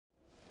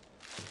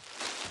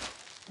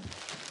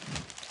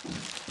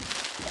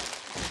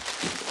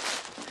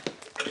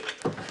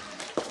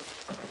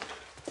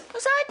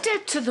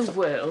dead to the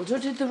world, or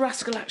did the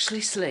rascal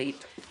actually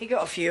sleep? He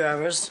got a few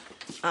hours.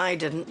 I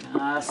didn't.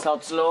 Ah,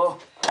 sod's law.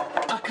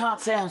 I can't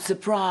say I'm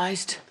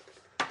surprised.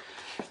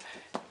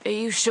 Are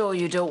you sure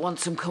you don't want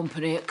some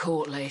company at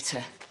court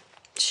later?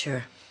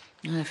 Sure.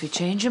 Well, if you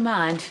change your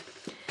mind.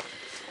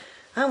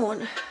 I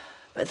won't,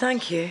 but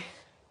thank you.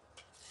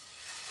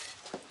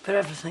 For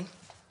everything.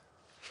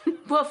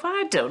 What have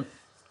I done?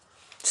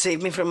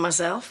 Saved me from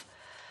myself.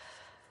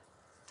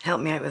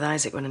 Helped me out with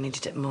Isaac when I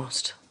needed it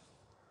most.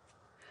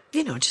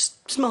 You know,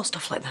 just small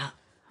stuff like that.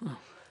 Oh,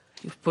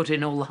 you've put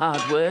in all the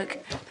hard work.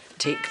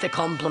 Take the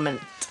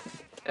compliment.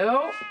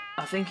 Oh,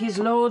 I think his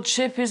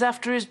lordship is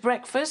after his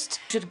breakfast.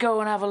 Should go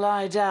and have a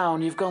lie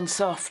down. You've gone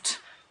soft.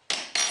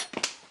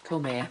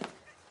 Come here.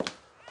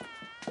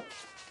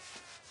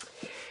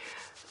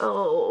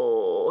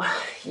 Oh,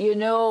 you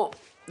know,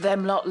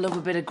 them lot love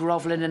a bit of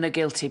grovelling and a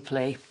guilty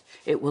plea.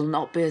 It will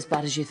not be as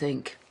bad as you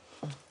think.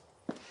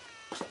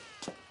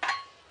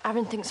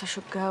 Aaron thinks I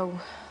should go.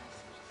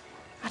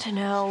 I don't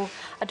know.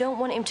 I don't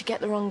want him to get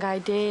the wrong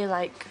idea,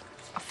 like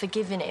I've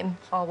forgiven him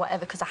or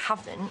whatever, because I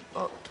haven't,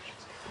 but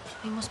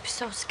he must be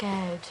so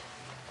scared.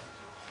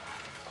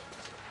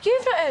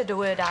 You've not heard a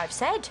word I've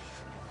said.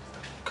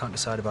 Can't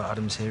decide about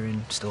Adam's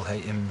hearing, still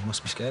hate him,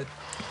 must be scared.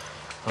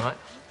 All right.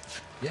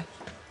 Yeah.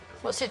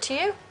 What's it to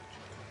you?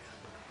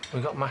 We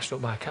got mashed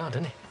up by a car,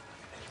 didn't he?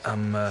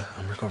 I'm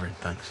recovering,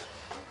 thanks.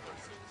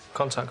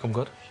 Contact come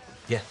good?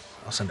 Yeah,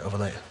 I'll send it over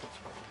later.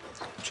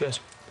 Cheers.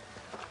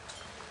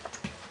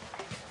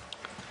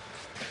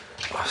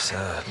 Oh, it's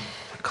a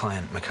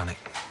client mechanic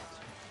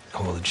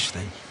haulage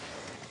thing.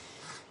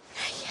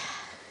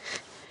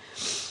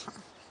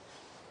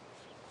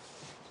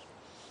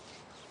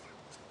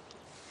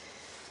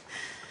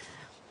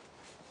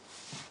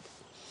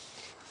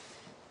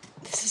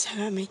 This is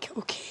how I make it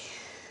okay.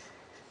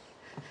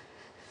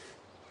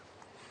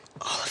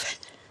 All of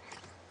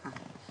it.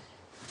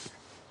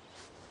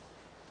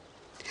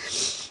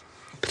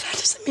 But that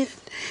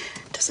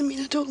doesn't mean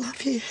I don't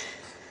love you.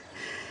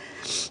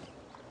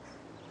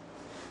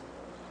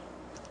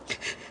 Oh,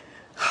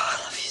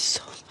 I love you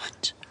so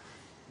much.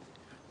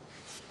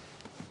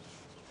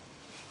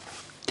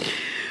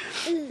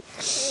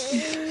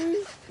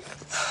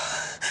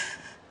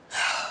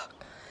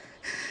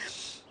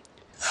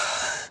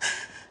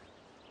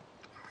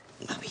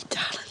 My wee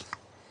darling.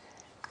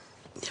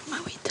 You're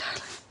my wee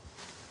darling.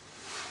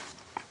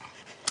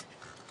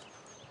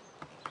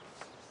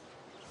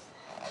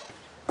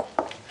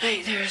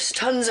 Right, there's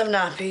tons of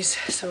nappies,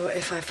 so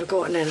if I've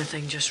forgotten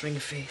anything, just ring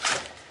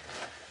Faith.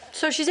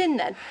 So she's in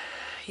then?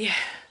 Yeah,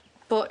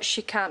 But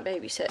she can't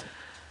babysit.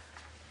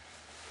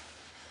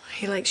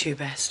 he likes you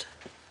best.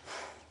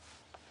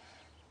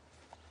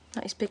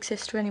 Not his big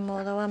sister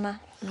anymore, though, am I?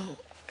 No,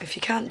 if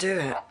you can't do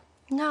it,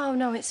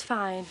 No, it's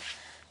fine.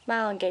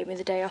 Marlon gave me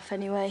the day off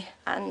anyway,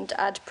 and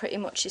I'd pretty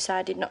much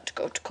decided not to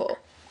go to court.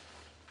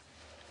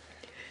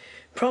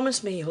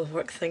 promise me you'll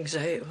work things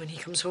out when he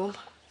comes home.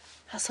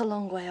 That's a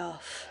long way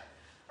off.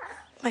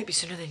 Might be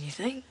sooner than you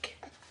think.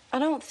 I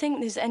don't think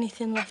there's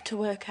anything left to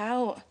work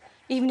out,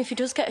 even if he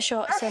does get a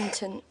short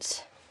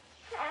sentence.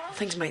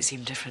 Things might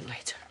seem different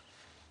later.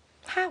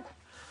 How?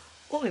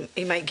 Well,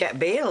 he might get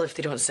bail if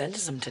they don't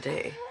sentence him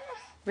today.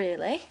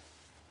 Really?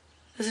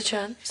 There's a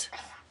chance.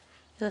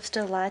 He'll have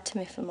still lied to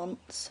me for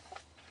months.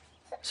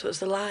 So it's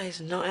the lies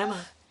and not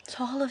Emma. It's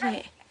all of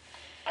it.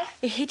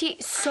 He hid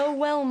it so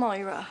well,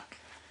 Moira.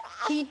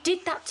 He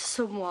did that to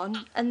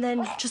someone and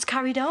then just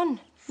carried on.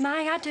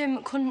 My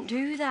Adam couldn't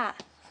do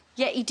that.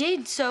 Yet he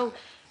did, so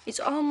it's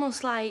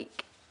almost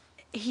like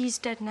he's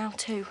dead now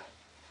too.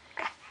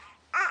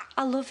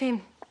 I love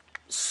him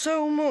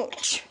so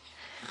much.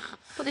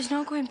 But there's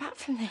no going back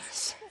from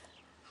this.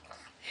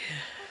 Yeah.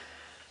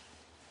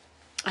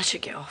 I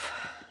should get off.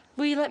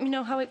 Will you let me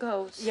know how it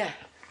goes? Yeah.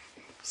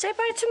 Say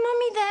bye to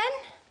Mummy then.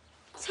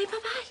 Say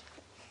bye-bye.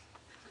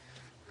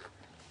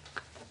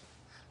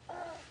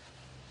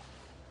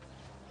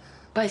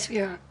 Bye,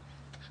 sweetheart.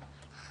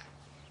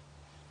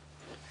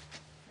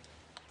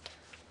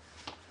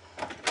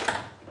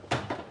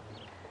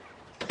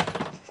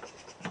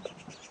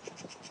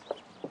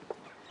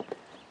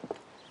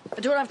 I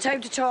don't have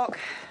time to talk.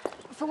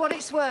 For what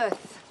it's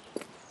worth,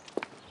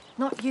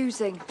 not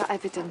using that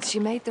evidence,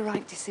 you made the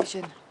right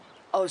decision.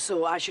 Oh,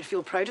 so I should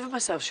feel proud of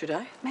myself, should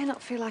I? May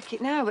not feel like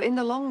it now, but in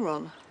the long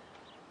run.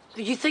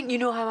 You think you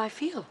know how I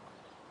feel?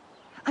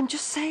 I'm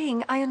just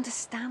saying, I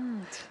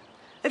understand.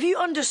 If you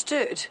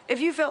understood, if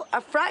you felt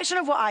a fraction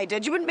of what I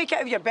did, you wouldn't make it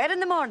out of your bed in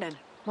the morning.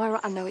 Moira,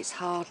 I know it's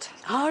hard.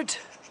 Hard?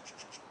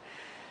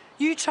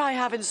 You try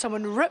having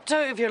someone ripped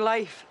out of your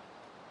life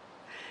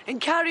and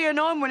carrying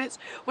on when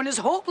it's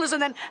hopeless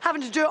and then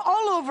having to do it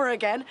all over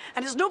again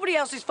and it's nobody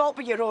else's fault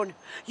but your own.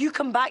 You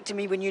come back to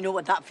me when you know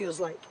what that feels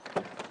like.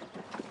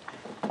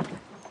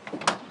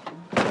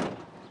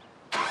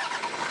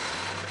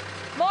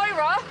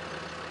 Moira,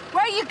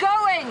 where are you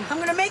going? I'm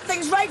gonna make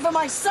things right for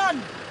my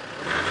son.